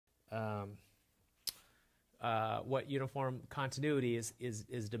what uniform continuity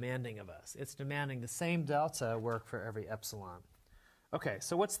is demanding of us. It's demanding the same delta work for every epsilon. Okay,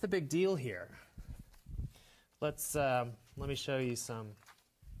 so what's the big deal here? Let me show you some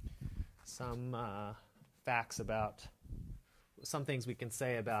facts about some things we can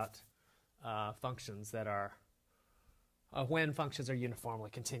say about functions that are when functions are uniformly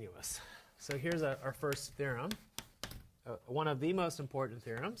continuous. So here's our first theorem, one of the most important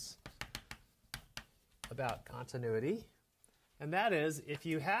theorems about continuity, and that is if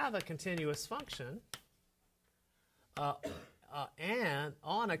you have a continuous function and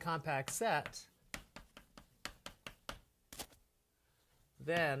on a compact set,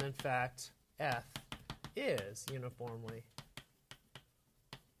 then in fact f is uniformly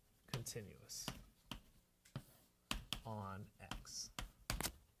continuous on X.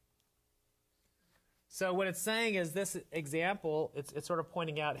 So what it's saying is this example, it's sort of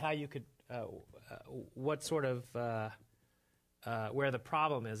pointing out how you could, what sort of, where the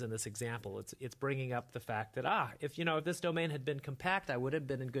problem is in this example. It's bringing up the fact that, if this domain had been compact, I would have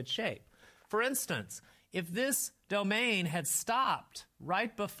been in good shape. For instance, if this domain had stopped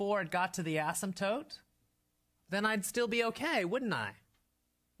right before it got to the asymptote, then I'd still be okay, wouldn't I?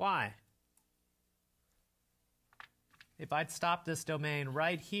 Why? If I'd stopped this domain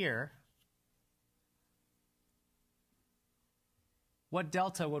right here, what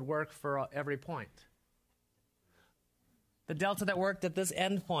delta would work for every point? The delta that worked at this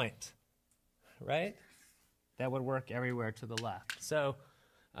endpoint, right? That would work everywhere to the left. So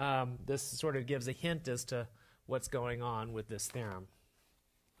this sort of gives a hint as to what's going on with this theorem.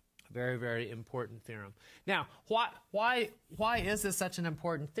 Very, very important theorem. Now, why is this such an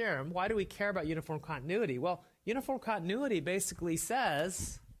important theorem? Why do we care about uniform continuity? Well, uniform continuity basically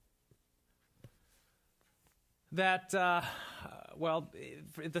says that, the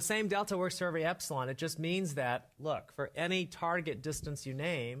same delta works for every epsilon. It just means that, look, for any target distance you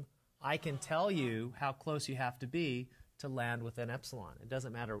name, I can tell you how close you have to be to land within epsilon. It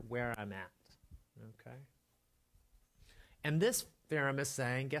doesn't matter where I'm at. Okay? And this theorem is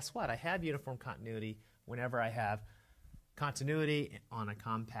saying, guess what? I have uniform continuity whenever I have continuity on a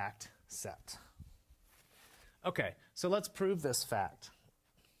compact set. Okay, so let's prove this fact.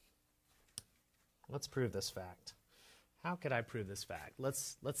 Let's prove this fact. How could I prove this fact?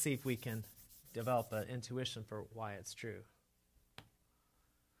 Let's see if we can develop an intuition for why it's true.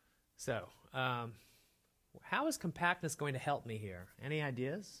 So, how is compactness going to help me here? Any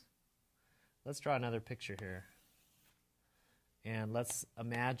ideas? Let's draw another picture here. And let's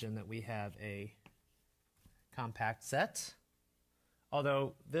imagine that we have a compact set.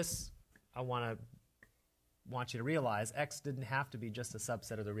 Although this, I want you to realize, X didn't have to be just a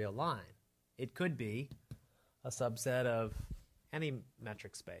subset of the real line. It could be a subset of any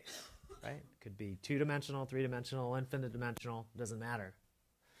metric space, right? It could be two-dimensional, three-dimensional, infinite dimensional, doesn't matter.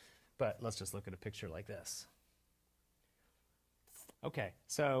 But let's just look at a picture like this. Okay,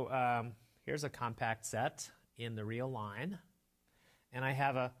 so here's a compact set in the real line. And I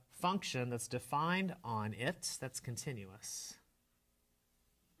have a function that's defined on it that's continuous.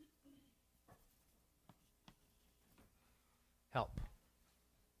 Help.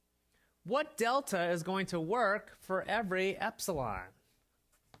 What delta is going to work for every epsilon?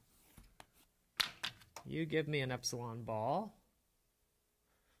 You give me an epsilon ball.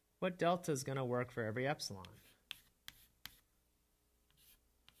 What delta is going to work for every epsilon?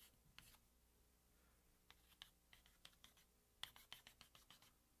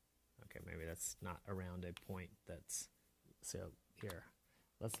 Okay, maybe that's not around a point that's, so here.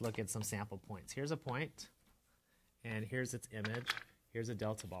 Let's look at some sample points. Here's a point, and here's its image. Here's a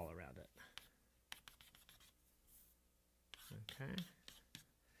delta ball around it. Okay.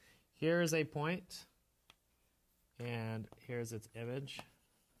 Here's a point, and here's its image.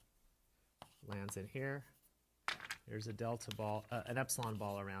 Lands in here. There's a delta ball, an epsilon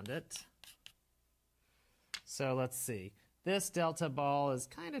ball around it. So let's see. This delta ball is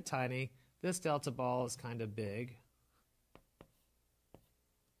kind of tiny. This delta ball is kind of big.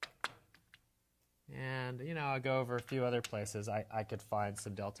 And, I'll go over a few other places. I could find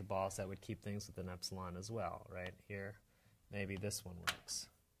some delta balls that would keep things within epsilon as well, right? Here, maybe this one works.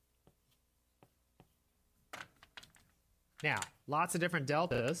 Now, lots of different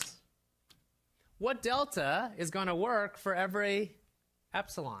deltas. What delta is going to work for every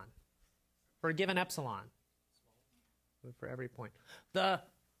epsilon? For a given epsilon? For every point. The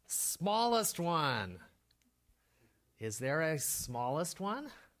smallest one. Is there a smallest one?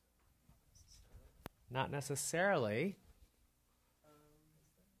 Not necessarily.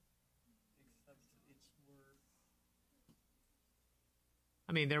 Except it's worth...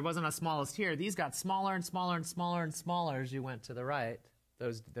 I mean, there wasn't a smallest here. These got smaller and smaller and smaller and smaller as you went to the right.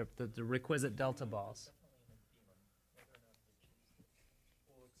 Those the requisite delta balls.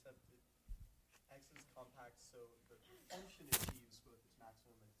 Well, except that X is compact, so the function achieves both its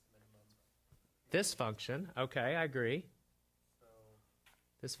maximum and its minimum. This function, okay, I agree. So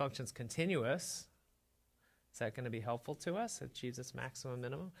This function's continuous. Is that going to be helpful to us? It achieves its maximum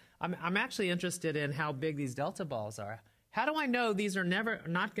minimum. I'm actually interested in how big these delta balls are. How do I know these are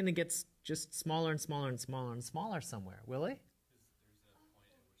not going to get just smaller and smaller and smaller and smaller somewhere? Willie?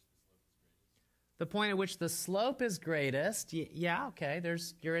 The point at which the slope is greatest. Yeah, okay.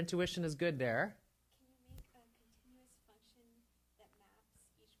 Your intuition is good there. Can you make a continuous function that maps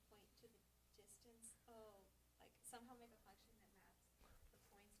each point to the distance? Oh, like somehow make a function that maps the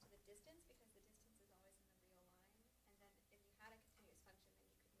points to the distance because the distance is always in the real line. And then if you had a continuous function, then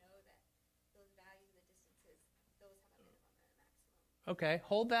you could know that those values of the distances, those have a minimum and a maximum. Okay,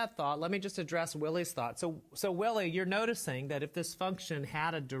 hold that thought. Let me just address Willie's thought. So Willie, you're noticing that if this function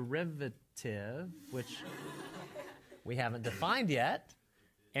had a derivative, which we haven't defined yet,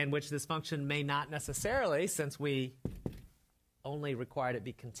 and which this function may not necessarily, since we only required it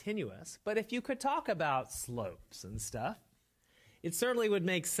be continuous, but if you could talk about slopes and stuff, it certainly would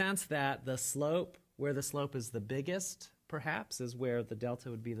make sense that the slope, where the slope is the biggest, perhaps, is where the delta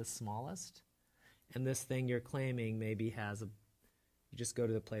would be the smallest. And this thing you're claiming maybe has you just go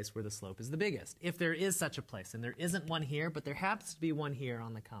to the place where the slope is the biggest, if there is such a place. And there isn't one here, but there happens to be one here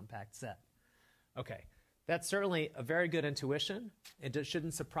on the compact set. Okay, that's certainly a very good intuition. It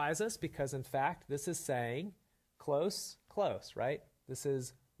shouldn't surprise us because, in fact, this is saying close, close, right? This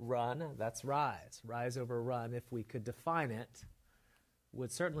is run, that's rise. Rise over run, if we could define it,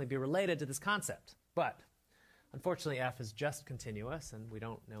 would certainly be related to this concept. But unfortunately, f is just continuous, and we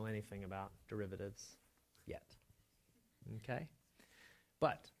don't know anything about derivatives yet. Okay?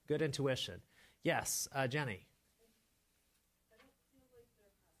 But good intuition. Yes, Jenny. I don't feel like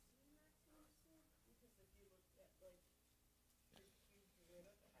there has to be maximum slope because if you look at like the cubed root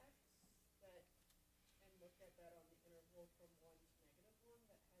of x that and look at that on the interval from 1 to -1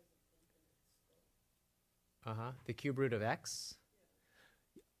 that has an infinite slope. The cube root of x.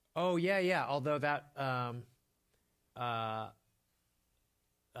 Oh yeah. Although that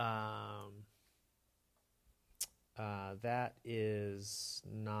that is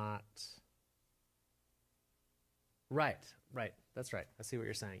not right. That's right. I see what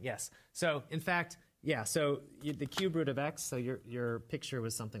you're saying. Yes. So in fact, yeah. So the cube root of x. So your picture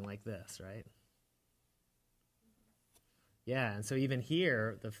was something like this, right? Yeah. And so even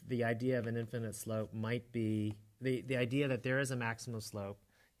here, the idea of an infinite slope might be the idea that there is a maximum slope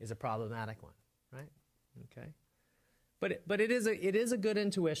is a problematic one, right? Okay. But it is a good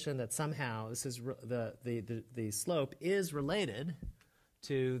intuition that somehow this is the slope is related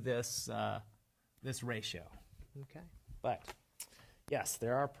to this this ratio. Okay. But yes,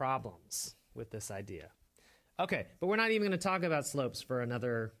 there are problems with this idea. Okay, but we're not even going to talk about slopes for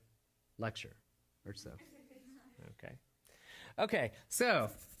another lecture or so. Okay. Okay,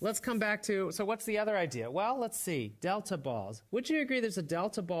 so let's come back to, so what's the other idea? Well, let's see, delta balls. Would you agree there's a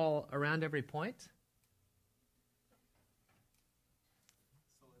delta ball around every point?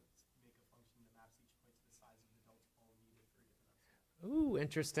 So let's make a function that maps each point to the size of the delta ball needed for a given epsilon. Ooh,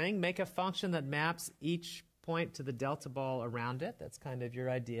 interesting. Make a function that maps each point to the delta ball around it. That's kind of your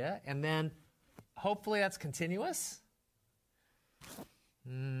idea. And then hopefully that's continuous.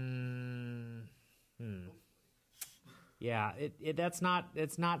 Yeah, it's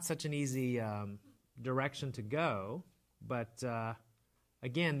not such an easy direction to go, but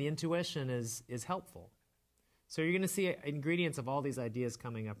again, the intuition is helpful. So you're going to see ingredients of all these ideas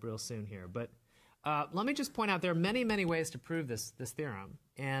coming up real soon here. But let me just point out there are many, many ways to prove this theorem,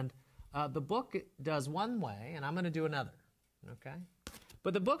 and the book does one way, and I'm going to do another. Okay,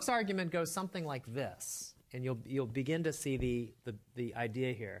 but the book's argument goes something like this, and you'll begin to see the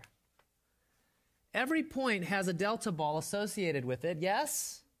idea here. Every point has a delta ball associated with it,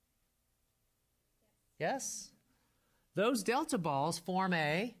 yes? Yes? Those delta balls form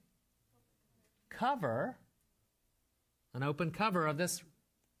a cover, an open cover of this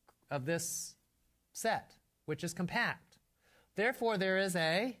set, which is compact. Therefore, there is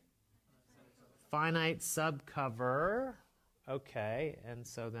a finite subcover. Okay, and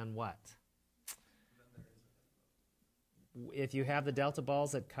so then what? If you have the delta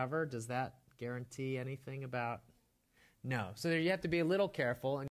balls that cover, does that guarantee anything about? No. So there you have to be a little careful.